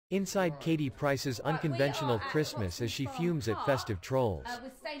Inside Katie Price's unconventional Christmas as she fumes at festive trolls.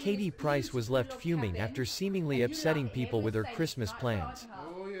 Katie Price was left fuming after seemingly upsetting people with her Christmas plans.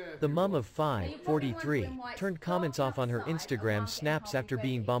 The mum of 5, 43, turned comments off on her Instagram snaps after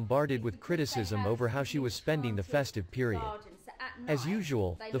being bombarded with criticism over how she was spending the festive period. As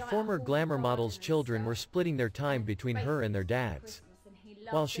usual, the former glamour model's children were splitting their time between her and their dads.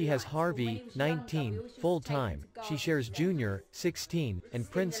 While she has Harvey, 19, full-time, she shares Junior, 16, and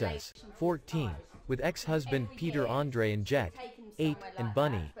Princess, 14, with ex-husband Peter Andre and Jet, 8, and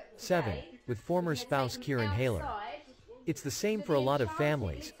Bunny, 7, with former spouse Kieran Haler. It's the same for a lot of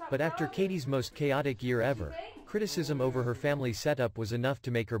families, but after Katie's most chaotic year ever, criticism over her family setup was enough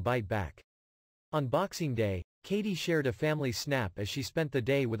to make her bite back. On Boxing Day, Katie shared a family snap as she spent the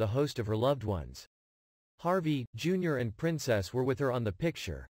day with a host of her loved ones. Harvey, Jr. and Princess were with her on the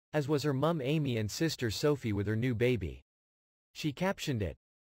picture, as was her mum Amy and sister Sophie with her new baby. She captioned it,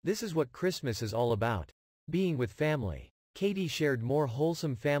 "This is what Christmas is all about. Being with family." Katie shared more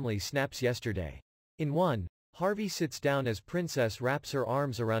wholesome family snaps yesterday. In one, Harvey sits down as Princess wraps her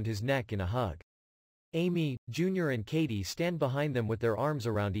arms around his neck in a hug. Amy, Jr. and Katie stand behind them with their arms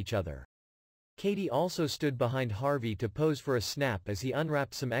around each other. Katie also stood behind Harvey to pose for a snap as he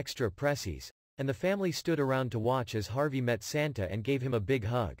unwrapped some extra pressies, and the family stood around to watch as Harvey met Santa and gave him a big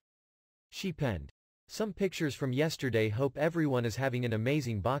hug. She penned, "Some pictures from yesterday. Hope everyone is having an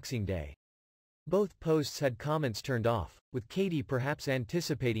amazing Boxing Day." Both posts had comments turned off, with Katie perhaps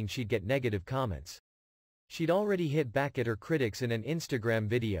anticipating she'd get negative comments. She'd already hit back at her critics in an Instagram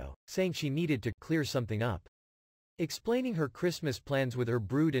video, saying she needed to clear something up. Explaining her Christmas plans with her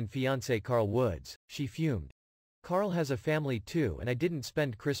brood and fiancé Carl Woods, she fumed. "Carl has a family too, and I didn't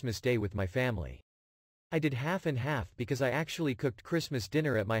spend Christmas Day with my family. I did half and half because I actually cooked Christmas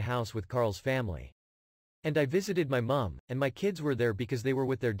dinner at my house with Carl's family. And I visited my mum, and my kids were there because they were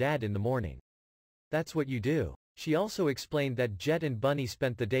with their dad in the morning. That's what you do." She also explained that Jet and Bunny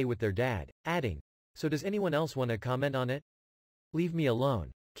spent the day with their dad, adding, "So does anyone else want to comment on it? Leave me alone."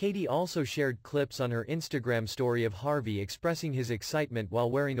 Katie also shared clips on her Instagram story of Harvey expressing his excitement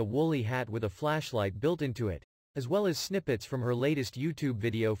while wearing a woolly hat with a flashlight built into it, as well as snippets from her latest YouTube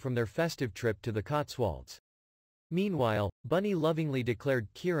video from their festive trip to the Cotswolds. Meanwhile, Bunny lovingly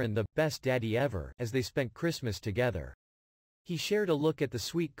declared Kieran the best daddy ever as they spent Christmas together. He shared a look at the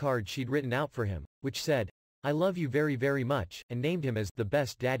sweet card she'd written out for him, which said, "I love you very very much," and named him as the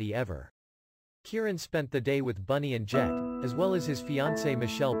best daddy ever. Kieran spent the day with Bunny and Jet, as well as his fiancée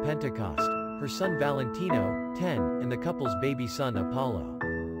Michelle Pentecost, her son Valentino, 10, and the couple's baby son Apollo.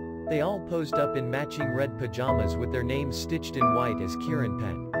 They all posed up in matching red pajamas with their names stitched in white as Kieran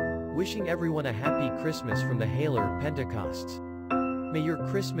penned, "Wishing everyone a happy Christmas from the Haler Pentecosts. May your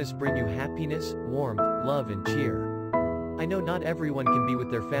Christmas bring you happiness, warmth, love and cheer. I know not everyone can be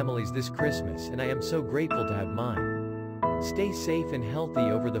with their families this Christmas, and I am so grateful to have mine. Stay safe and healthy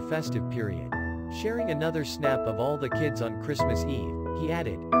over the festive period." Sharing another snap of all the kids on Christmas Eve, he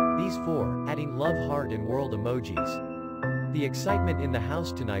added, "These four," adding love heart and world emojis. The excitement in the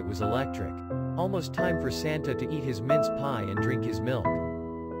house tonight was electric. Almost time for Santa to eat his mince pie and drink his milk.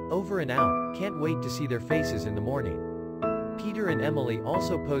 Over and out, can't wait to see their faces in the morning. Peter and Emily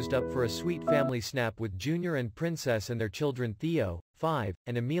also posed up for a sweet family snap with Junior and Princess and their children Theo, 5,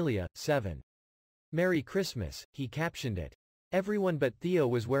 and Amelia, 7. "Merry Christmas," he captioned it. Everyone but Theo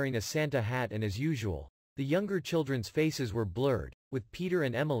was wearing a Santa hat, and as usual, the younger children's faces were blurred, with Peter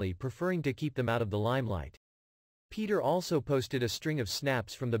and Emily preferring to keep them out of the limelight. Peter also posted a string of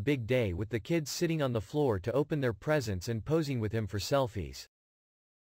snaps from the big day with the kids sitting on the floor to open their presents and posing with him for selfies.